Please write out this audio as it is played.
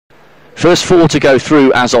First 4 to go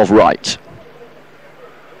through as of right.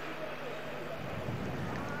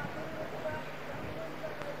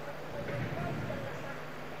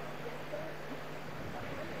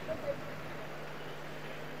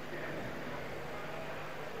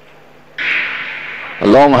 A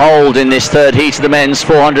long hold in this third heat of the men's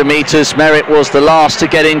 400 metres. Merritt was the last to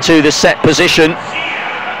get into the set position.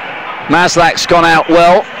 Maslak's gone out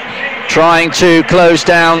well, trying to close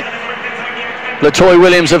down Latoy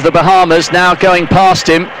Williams of the Bahamas, now going past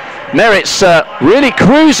him. Merritt's really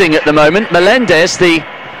cruising at the moment. Melendez, the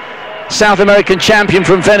South American champion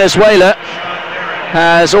from Venezuela,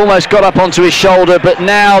 has almost got up onto his shoulder, but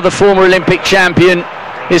now the former Olympic champion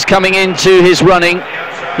is coming into his running.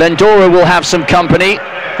 Lendora will have some company,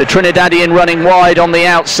 the Trinidadian running wide on the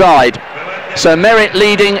outside. So Merritt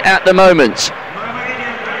leading at the moment.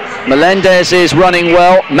 Melendez is running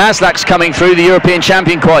well. Maslak's coming through, the European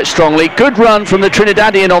champion, quite strongly. Good run from the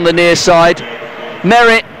Trinidadian on the near side.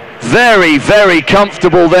 Merritt very, very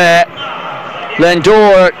comfortable there.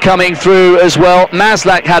 Lendora coming through as well.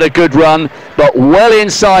 Maslak had a good run, but well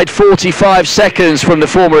inside 45 seconds from the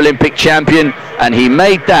former Olympic champion, and he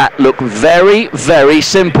made that look very, very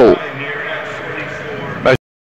simple.